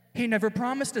 He never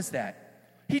promised us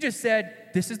that. He just said,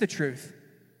 this is the truth.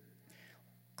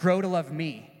 Grow to love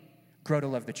me. Grow to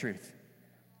love the truth.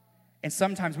 And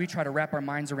sometimes we try to wrap our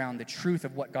minds around the truth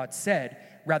of what God said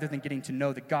rather than getting to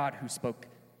know the God who spoke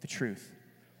the truth.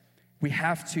 We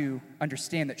have to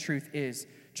understand that truth is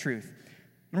truth.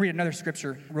 I'm going to read another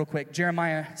scripture real quick.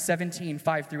 Jeremiah 17,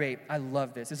 5-8. I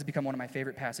love this. This has become one of my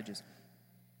favorite passages.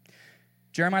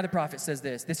 Jeremiah the prophet says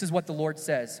this. This is what the Lord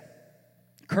says.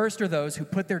 Cursed are those who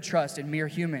put their trust in mere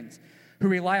humans, who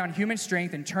rely on human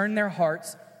strength and turn their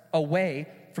hearts away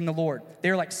from the Lord. They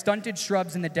are like stunted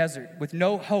shrubs in the desert with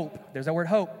no hope. There's that word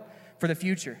hope for the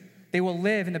future. They will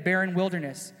live in the barren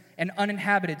wilderness, an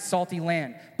uninhabited salty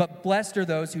land. But blessed are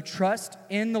those who trust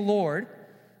in the Lord,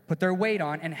 put their weight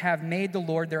on, and have made the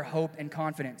Lord their hope and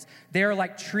confidence. They are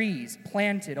like trees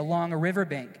planted along a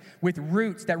riverbank with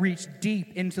roots that reach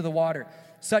deep into the water.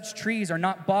 Such trees are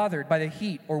not bothered by the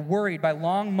heat or worried by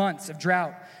long months of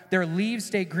drought. Their leaves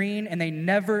stay green and they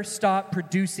never stop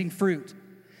producing fruit.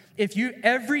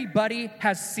 Everybody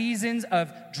has seasons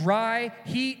of dry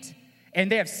heat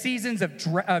and they have seasons of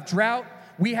drought.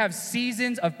 We have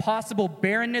seasons of possible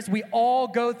barrenness. We all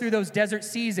go through those desert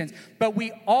seasons. But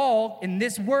we all, in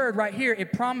this word right here,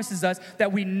 it promises us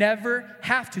that we never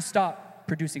have to stop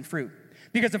producing fruit.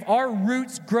 Because if our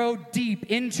roots grow deep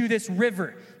into this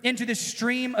river, into this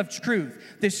stream of truth,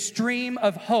 this stream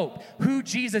of hope, who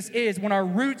Jesus is, when our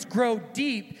roots grow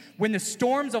deep, when the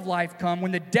storms of life come,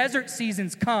 when the desert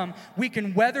seasons come, we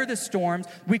can weather the storms,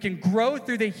 we can grow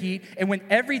through the heat, and when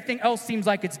everything else seems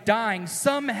like it's dying,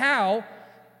 somehow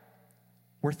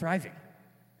we're thriving.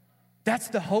 That's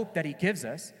the hope that he gives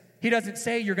us. He doesn't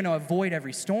say you're going to avoid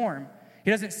every storm.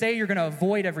 He doesn't say you're going to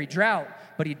avoid every drought,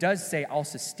 but he does say, I'll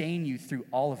sustain you through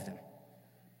all of them.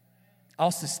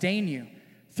 I'll sustain you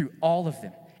through all of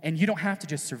them. And you don't have to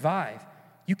just survive.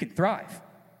 You can thrive.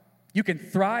 You can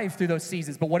thrive through those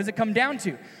seasons. But what does it come down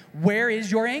to? Where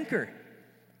is your anchor?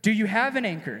 Do you have an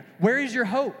anchor? Where is your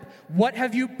hope? What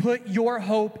have you put your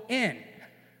hope in?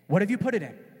 What have you put it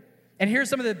in? And here's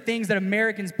some of the things that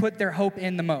Americans put their hope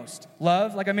in the most.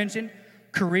 Love, like I mentioned,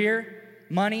 career,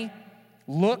 money,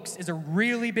 looks is a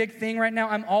really big thing right now.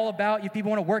 I'm all about, if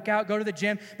people want to work out, go to the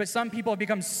gym, but some people have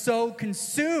become so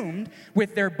consumed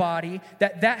with their body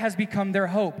that has become their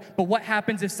hope. But what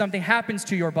happens if something happens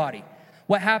to your body?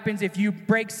 What happens if you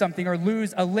break something or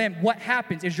lose a limb? What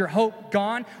happens? Is your hope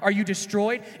gone? Are you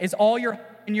destroyed? Is all your hope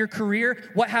in your career?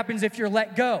 What happens if you're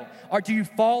let go? Or do you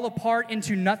fall apart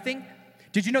into nothing?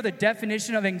 Did you know the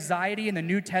definition of anxiety in the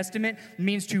New Testament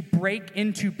means to break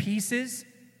into pieces?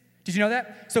 Did you know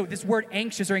that? So this word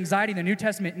anxious or anxiety in the New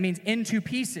Testament means into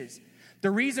pieces.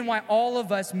 The reason why all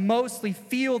of us mostly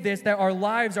feel this, that our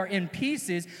lives are in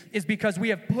pieces, is because we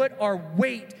have put our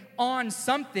weight on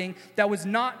something that was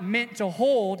not meant to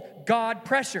hold God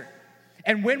pressure.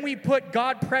 And when we put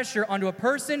God pressure onto a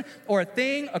person or a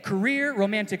thing, a career,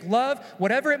 romantic love,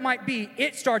 whatever it might be,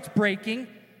 it starts breaking,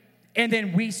 and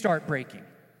then we start breaking.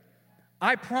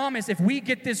 I promise if we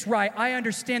get this right, I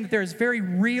understand that there is very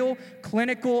real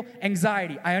clinical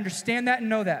anxiety. I understand that and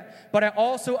know that. But I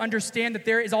also understand that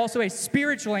there is also a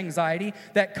spiritual anxiety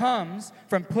that comes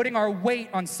from putting our weight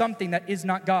on something that is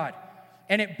not God.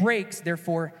 And it breaks,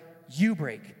 therefore you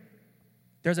break.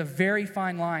 There's a very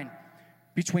fine line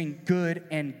between good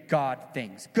and God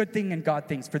things. Good thing and God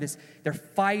things. For this, they're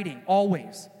fighting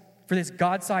always for this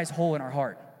God-sized hole in our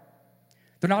heart.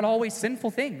 They're not always sinful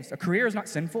things. A career is not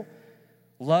sinful.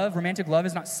 Love, romantic love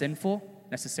is not sinful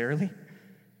necessarily.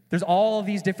 There's all of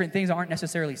these different things that aren't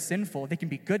necessarily sinful. They can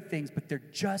be good things, but they're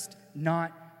just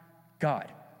not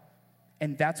God.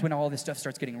 And that's when all this stuff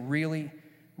starts getting really,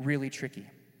 really tricky.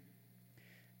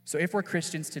 So if we're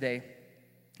Christians today,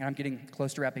 and I'm getting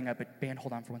close to wrapping up, but band,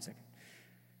 hold on for 1 second.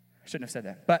 I shouldn't have said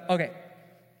that. But okay,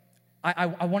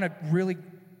 I want to really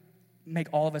make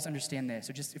all of us understand this.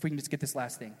 So just if we can just get this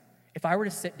last thing. If I were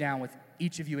to sit down with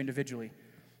each of you individually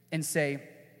and say,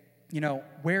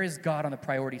 where is God on the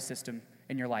priority system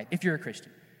in your life, if you're a Christian?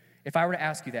 If I were to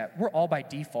ask you that, we're all by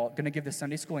default going to give the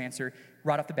Sunday school answer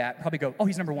right off the bat, probably go, oh,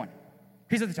 he's number one.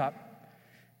 He's at the top.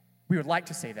 We would like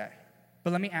to say that.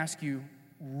 But let me ask you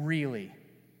really,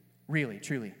 really,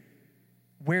 truly,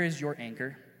 where is your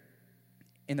anchor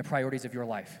in the priorities of your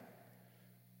life?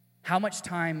 How much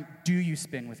time do you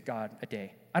spend with God a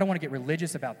day? I don't want to get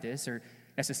religious about this or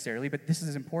necessarily, but this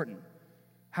is important.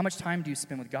 How much time do you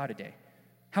spend with God a day?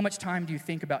 How much time do you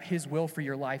think about his will for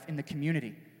your life in the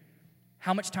community?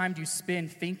 How much time do you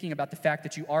spend thinking about the fact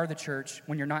that you are the church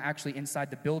when you're not actually inside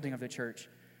the building of the church?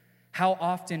 How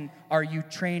often are you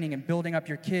training and building up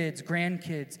your kids,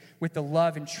 grandkids, with the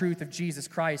love and truth of Jesus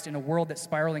Christ in a world that's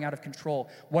spiraling out of control?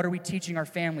 What are we teaching our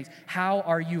families? How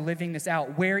are you living this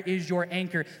out? Where is your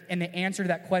anchor? And the answer to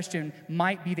that question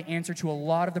might be the answer to a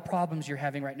lot of the problems you're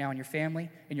having right now in your family,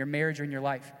 in your marriage, or in your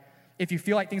life. If you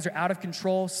feel like things are out of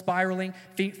control, spiraling,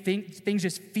 things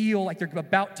just feel like they're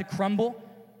about to crumble,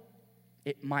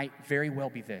 it might very well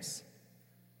be this.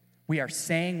 we are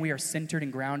saying we are centered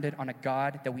and grounded on a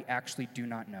God that we actually do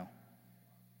not know.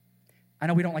 I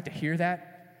know we don't like to hear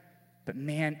that, but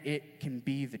man, it can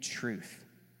be the truth.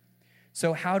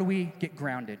 So how do we get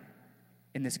grounded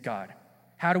in this God?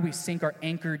 How do we sink our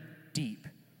anchor deep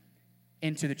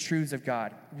into the truths of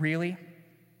God? Really,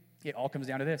 it all comes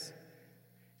down to this.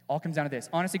 All comes down to this.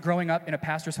 Honestly, growing up in a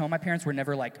pastor's home, my parents were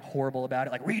never like horrible about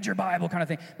it, like read your Bible kind of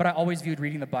thing. But I always viewed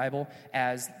reading the Bible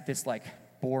as this like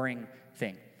boring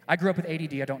thing. I grew up with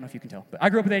ADD. I don't know if you can tell, but I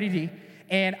grew up with ADD.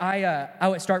 And I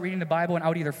would start reading the Bible and I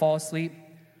would either fall asleep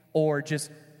or just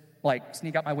like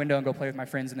sneak out my window and go play with my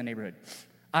friends in the neighborhood.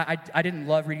 I didn't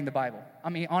love reading the Bible. I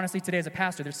mean, honestly, today as a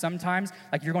pastor, there's sometimes,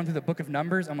 like you're going through the book of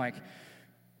Numbers, I'm like,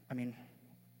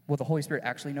 will the Holy Spirit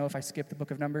actually know if I skip the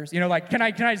book of Numbers? You know, like, can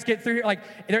I just get through here?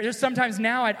 Like, there's sometimes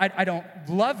now I don't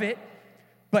love it,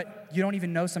 but you don't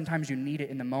even know sometimes you need it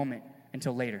in the moment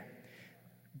until later.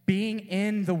 Being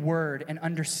in the Word and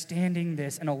understanding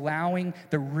this and allowing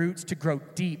the roots to grow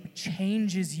deep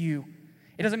changes you.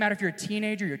 It doesn't matter if you're a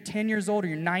teenager, you're 10 years old, or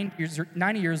you're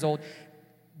 90 years old.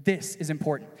 This is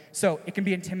important. So it can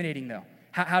be intimidating, though.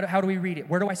 How do we read it?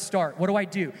 Where do I start? What do I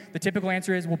do? The typical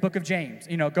answer is, well, book of James.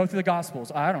 Go through the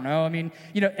Gospels. I don't know.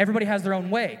 Everybody has their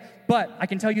own way. But I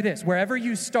can tell you this. Wherever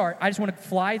you start, I just want to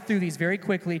fly through these very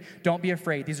quickly. Don't be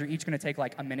afraid. These are each going to take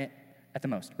like a minute at the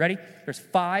most. Ready? There's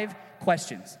 5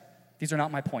 questions. These are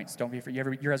not my points. Don't be afraid.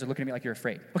 You guys are looking at me like you're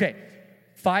afraid. Okay.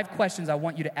 5 questions I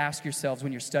want you to ask yourselves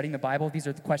when you're studying the Bible. These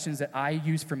are the questions that I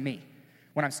use for me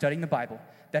when I'm studying the Bible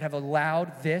that have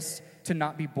allowed this to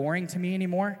not be boring to me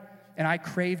anymore. And I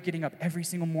crave getting up every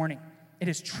single morning. It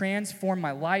has transformed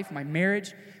my life, my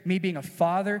marriage, me being a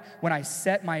father. When I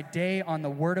set my day on the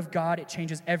Word of God, it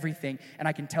changes everything. And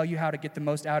I can tell you how to get the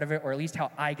most out of it, or at least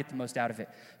how I get the most out of it.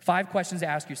 5 questions to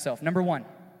ask yourself. Number 1,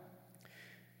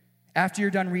 after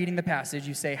you're done reading the passage,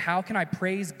 you say, how can I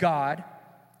praise God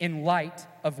in light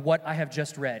of what I have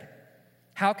just read?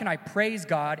 How can I praise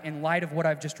God in light of what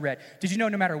I've just read? Did you know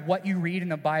no matter what you read in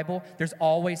the Bible, there's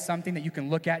always something that you can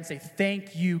look at and say,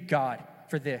 thank you, God,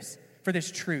 for this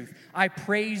truth. I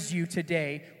praise you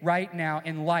today, right now,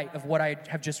 in light of what I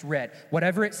have just read.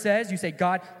 Whatever it says, you say,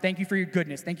 God, thank you for your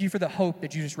goodness. Thank you for the hope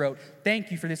that you just wrote.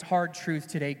 Thank you for this hard truth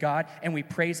today, God. And we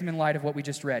praise him in light of what we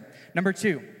just read. Number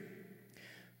 2,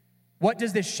 what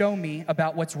does this show me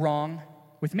about what's wrong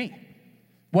with me?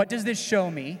 What does this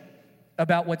show me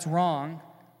about what's wrong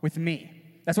with me?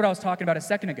 That's what I was talking about a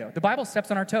second ago. The Bible steps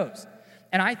on our toes.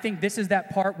 And I think this is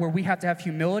that part where we have to have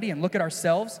humility and look at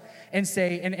ourselves and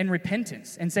say, and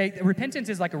repentance. And say, repentance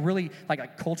is like a really, like a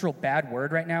cultural bad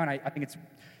word right now, and I think it's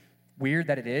weird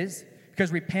that it is,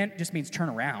 because repent just means turn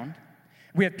around.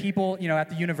 We have people, at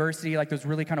the university, like those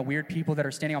really kind of weird people that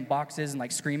are standing on boxes and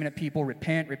like screaming at people,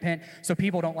 repent, repent. So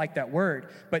people don't like that word.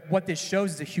 But what this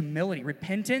shows is a humility.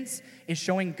 Repentance is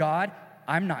showing God,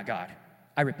 I'm not God.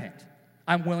 I repent.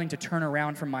 I'm willing to turn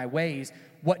around from my ways.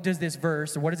 What does this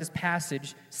verse or what does this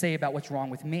passage say about what's wrong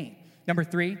with me? Number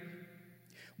 3,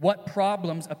 what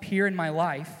problems appear in my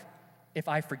life if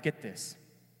I forget this?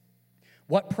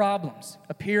 What problems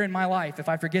appear in my life if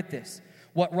I forget this?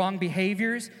 What wrong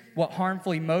behaviors, what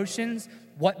harmful emotions,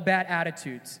 what bad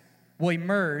attitudes will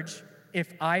emerge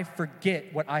if I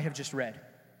forget what I have just read?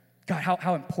 God,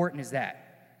 how important is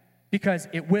that? Because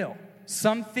it will.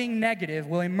 Something negative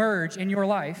will emerge in your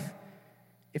life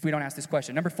if we don't ask this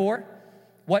question. Number 4,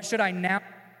 what should I now be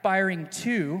aspiring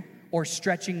to or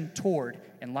stretching toward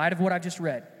in light of what I've just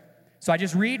read? So I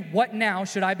just read, what now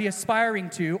should I be aspiring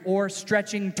to or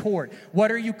stretching toward?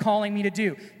 What are you calling me to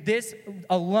do? This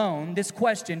alone, this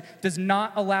question, does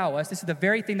not allow us. This is the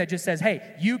very thing that just says,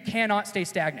 hey, you cannot stay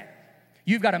stagnant.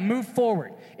 You've got to move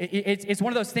forward. It's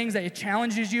one of those things that it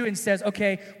challenges you and says,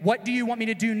 okay, what do you want me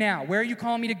to do now? Where are you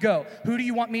calling me to go? Who do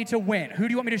you want me to win? Who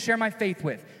do you want me to share my faith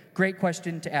with? Great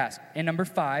question to ask. And number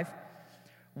 5,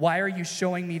 why are you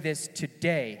showing me this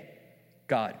today,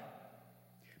 God?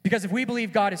 Because if we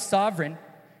believe God is sovereign,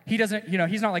 he doesn't,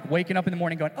 he's not like waking up in the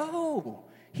morning going, oh,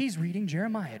 he's reading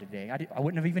Jeremiah today. I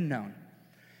wouldn't have even known.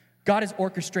 God has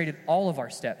orchestrated all of our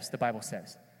steps, the Bible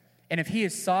says. And if he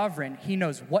is sovereign, he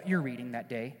knows what you're reading that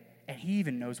day, and he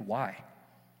even knows why.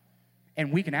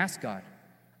 And we can ask God,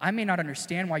 I may not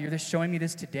understand why you're showing me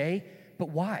this today, but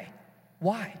why?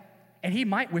 Why? And he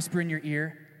might whisper in your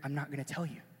ear, I'm not going to tell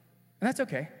you. And that's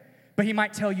okay. But he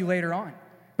might tell you later on.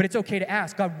 But it's okay to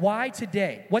ask, God, why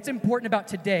today? What's important about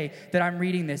today that I'm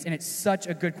reading this? And it's such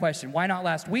a good question. Why not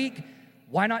last week?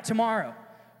 Why not tomorrow?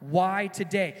 Why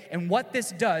today? And what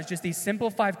this does, just these simple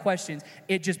 5 questions,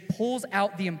 it just pulls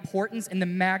out the importance and the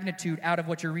magnitude out of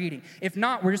what you're reading. If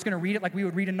not, we're just going to read it like we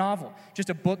would read a novel, just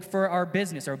a book for our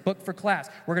business or a book for class.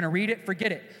 We're going to read it,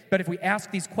 forget it. But if we ask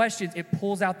these questions, it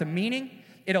pulls out the meaning.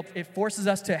 It forces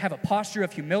us to have a posture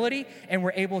of humility, and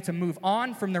we're able to move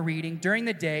on from the reading during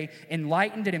the day,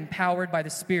 enlightened and empowered by the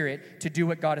Spirit to do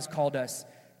what God has called us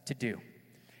to do.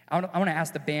 I want to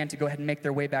ask the band to go ahead and make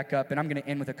their way back up, and I'm going to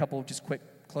end with a couple of just quick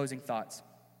closing thoughts.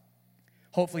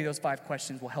 Hopefully those 5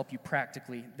 questions will help you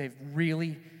practically. They've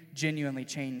really, genuinely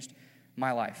changed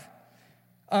my life.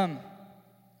 When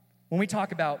we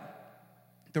talk about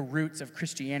the roots of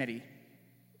Christianity,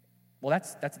 well,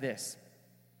 that's this.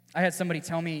 I had somebody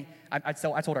tell me, I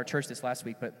told our church this last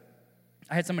week, but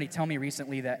I had somebody tell me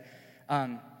recently that,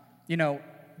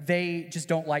 they just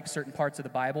don't like certain parts of the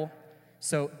Bible.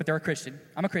 But they're a Christian.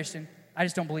 I'm a Christian. I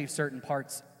just don't believe certain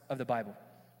parts of the Bible.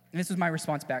 And this was my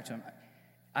response back to him.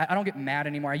 I don't get mad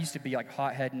anymore. I used to be like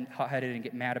hot-headed and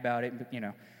get mad about it,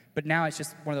 But now it's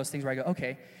just one of those things where I go,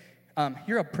 okay,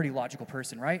 you're a pretty logical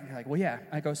person, right? And you're like, well, yeah.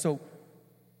 I go, so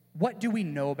what do we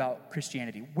know about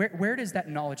Christianity? Where does that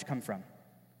knowledge come from?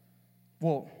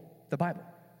 Well, the Bible.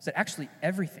 So actually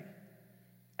everything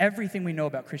we know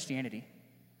about Christianity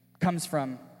comes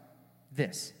from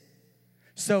this.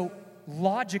 So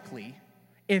logically,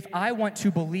 if I want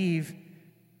to believe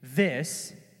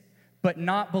this, but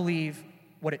not believe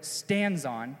what it stands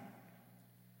on,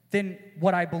 then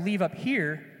what I believe up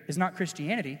here is not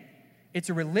Christianity. It's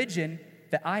a religion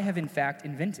that I have in fact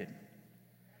invented.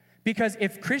 Because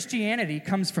if Christianity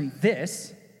comes from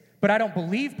this, but I don't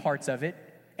believe parts of it,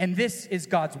 and this is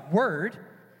God's word,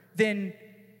 then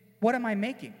what am I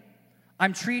making?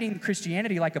 I'm treating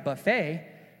Christianity like a buffet,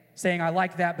 saying I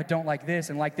like that but don't like this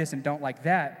and don't like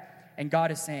that. And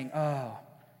God is saying, oh,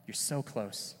 you're so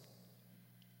close.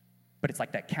 But it's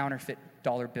like that counterfeit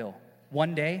dollar bill.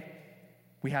 One day,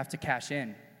 we have to cash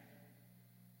in,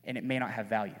 and it may not have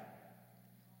value.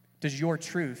 Does your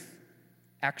truth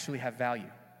actually have value?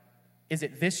 Is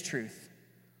it this truth,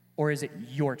 or is it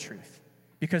your truth?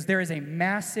 Because there is a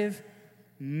massive,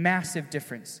 massive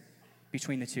difference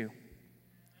between the two.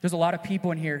 There's a lot of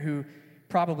people in here who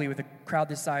probably with a crowd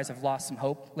this size have lost some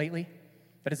hope lately.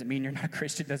 That doesn't mean you're not a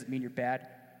Christian, doesn't mean you're bad.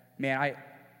 Man,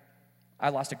 I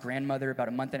lost a grandmother about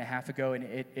a month and a half ago, and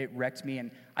it wrecked me,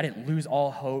 and I didn't lose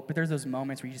all hope, but there's those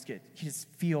moments where you just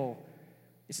feel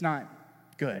it's not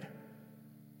good.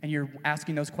 And you're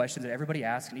asking those questions that everybody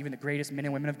asks, and even the greatest men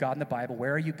and women of God in the Bible,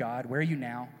 where are you, God? Where are you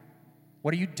now?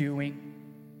 What are you doing?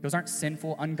 Those aren't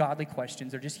sinful, ungodly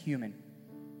questions. They're just human.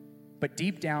 But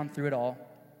deep down through it all,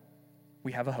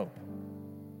 we have a hope.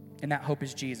 And that hope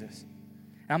is Jesus.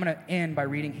 And I'm going to end by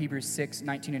reading Hebrews 6,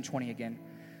 19 and 20 again.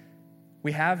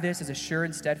 We have this as a sure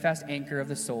and steadfast anchor of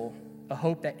the soul, a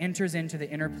hope that enters into the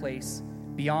inner place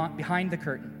behind the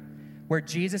curtain, where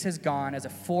Jesus has gone as a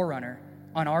forerunner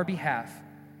on our behalf,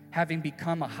 having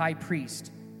become a high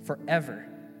priest forever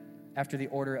after the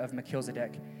order of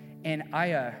Melchizedek. And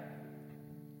I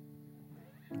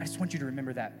just want you to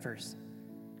remember that verse.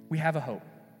 We have a hope.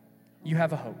 You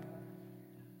have a hope.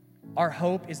 Our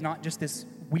hope is not just this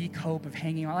weak hope of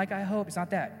hanging on, like I hope. It's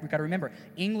not that. We've got to remember,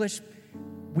 English,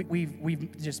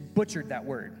 we've just butchered that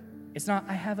word. It's not,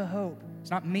 I have a hope.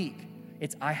 It's not meek.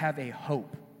 It's, I have a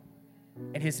hope.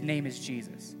 And his name is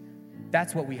Jesus.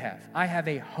 That's what we have. I have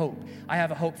a hope. I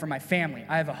have a hope for my family.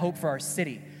 I have a hope for our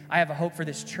city. I have a hope for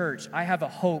this church. I have a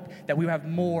hope that we will have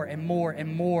more and more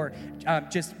and more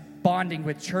just bonding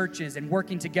with churches and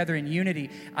working together in unity.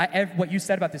 What you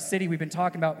said about the city, we've been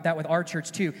talking about that with our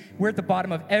church too. We're at the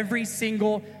bottom of every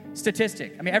single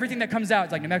statistic. I mean, everything that comes out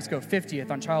is like New Mexico 50th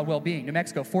on child well-being, New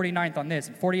Mexico 49th on this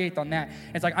and 48th on that.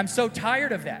 And it's like, I'm so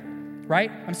tired of that,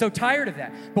 right? I'm so tired of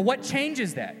that. But what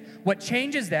changes that? What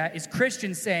changes that is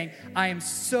Christians saying, I am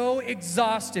so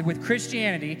exhausted with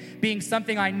Christianity being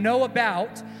something I know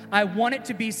about. I want it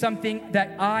to be something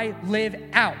that I live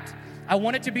out. I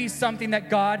want it to be something that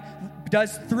God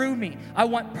does through me. I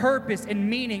want purpose and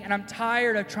meaning, and I'm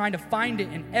tired of trying to find it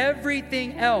in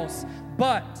everything else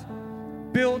but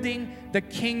building the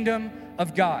kingdom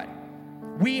of God.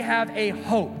 We have a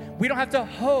hope. We don't have to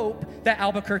hope that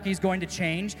Albuquerque is going to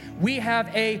change. We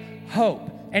have a hope,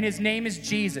 and his name is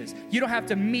Jesus. You don't have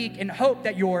to be meek and hope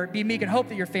that your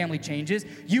family changes.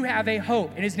 You have a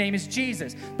hope, and his name is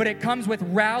Jesus. But it comes with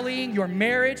rallying your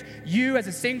marriage, you as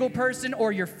a single person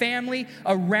or your family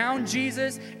around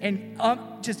Jesus, and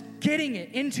just getting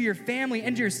it into your family,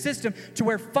 into your system, to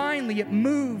where finally it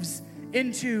moves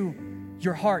into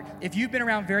your heart. If you've been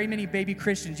around very many baby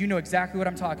Christians, you know exactly what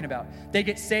I'm talking about. They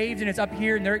get saved and it's up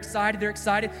here and they're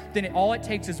excited. Then all it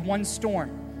takes is one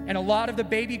storm. And a lot of the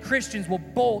baby Christians will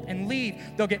bolt and leave.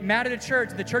 They'll get mad at a church.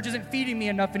 The church isn't feeding me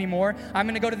enough anymore. I'm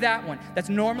going to go to that one. That's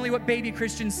normally what baby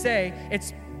Christians say.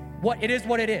 It is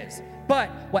what it is. But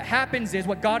what happens is,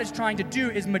 what God is trying to do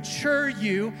is mature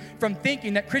you from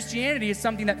thinking that Christianity is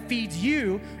something that feeds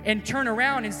you, and turn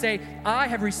around and say, I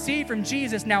have received from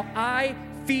Jesus, now I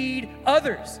feed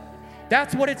others.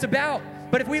 That's what it's about.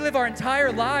 But if we live our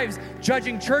entire lives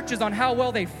judging churches on how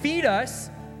well they feed us,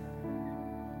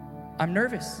 I'm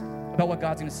nervous about what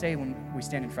God's going to say when we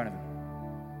stand in front of him.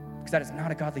 Because that is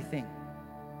not a godly thing.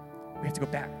 We have to go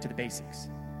back to the basics.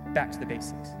 Back to the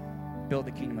basics. Build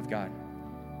the kingdom of God.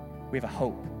 We have a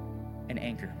hope, an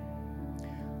anchor.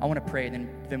 I want to pray,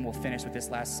 then we'll finish with this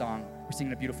last song. We're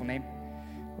singing A Beautiful Name.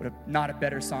 Not a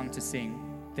better song to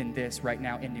sing than this right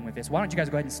now, ending with this. Why don't you guys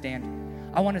go ahead and stand?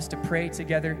 I want us to pray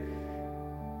together.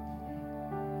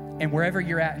 And wherever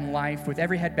you're at in life, with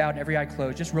every head bowed and every eye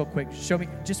closed, just real quick, show me,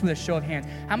 just with a show of hands,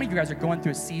 how many of you guys are going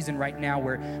through a season right now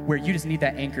where you just need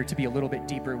that anchor to be a little bit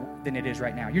deeper than it is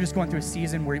right now? You're just going through a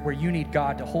season where you need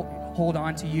God to hold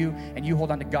on to you, and you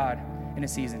hold on to God in a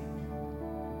season.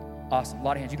 Awesome. A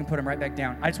lot of hands. You can put them right back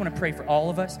down. I just want to pray for all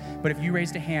of us, but if you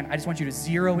raised a hand, I just want you to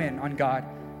zero in on God.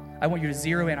 I want you to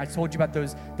zero in. I told you about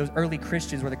those early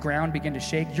Christians where the ground began to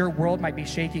shake. Your world might be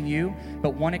shaking you,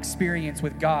 but one experience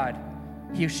with God,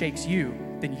 he shakes you,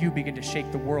 then you begin to shake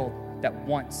the world that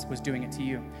once was doing it to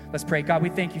you. Let's pray. God, we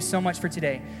thank you so much for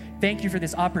today. Thank you for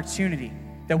this opportunity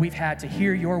that we've had to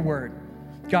hear your word.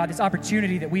 God, this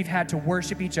opportunity that we've had to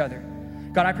worship each other.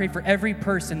 God, I pray for every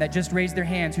person that just raised their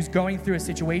hands who's going through a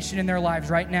situation in their lives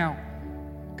right now.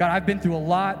 God, I've been through a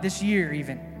lot this year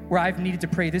even where I've needed to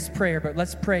pray this prayer, but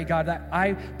let's pray, God, that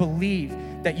I believe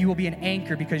that you will be an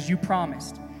anchor because you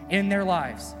promised in their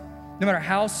lives. No matter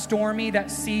how stormy that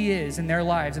sea is in their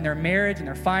lives, in their marriage, in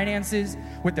their finances,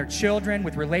 with their children,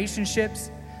 with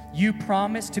relationships, you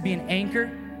promised to be an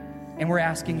anchor, and we're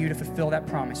asking you to fulfill that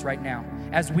promise right now.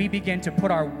 As we begin to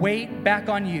put our weight back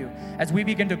on you, as we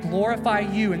begin to glorify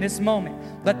you in this moment,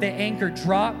 let the anchor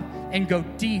drop and go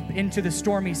deep into the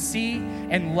stormy sea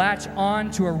and latch on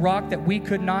to a rock that we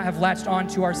could not have latched on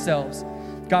to ourselves.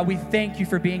 God, we thank you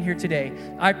for being here today.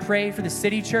 I pray for the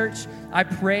City Church. I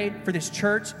pray for this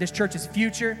church's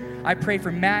future. I pray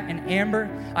for Matt and Amber.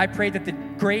 I pray that the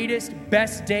greatest,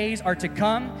 best days are to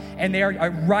come, and they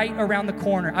are right around the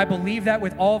corner. I believe that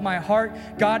with all of my heart.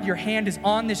 God, your hand is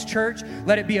on this church.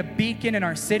 Let it be a beacon in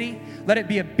our city. Let it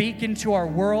be a beacon to our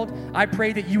world. I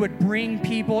pray that you would bring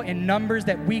people in numbers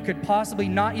that we could possibly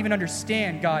not even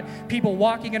understand, God. People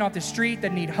walking in off the street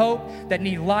that need hope, that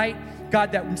need light.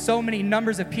 God, that so many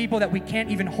numbers of people that we can't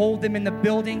even hold them in the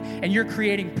building, and you're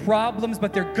creating problems,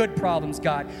 but they're good problems,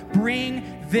 God.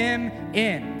 Bring them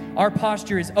in. Our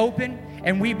posture is open,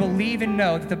 and we believe and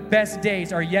know that the best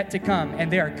days are yet to come,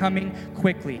 and they are coming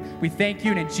quickly. We thank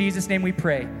you, and in Jesus' name we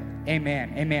pray.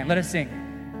 Amen. Amen. Let us sing.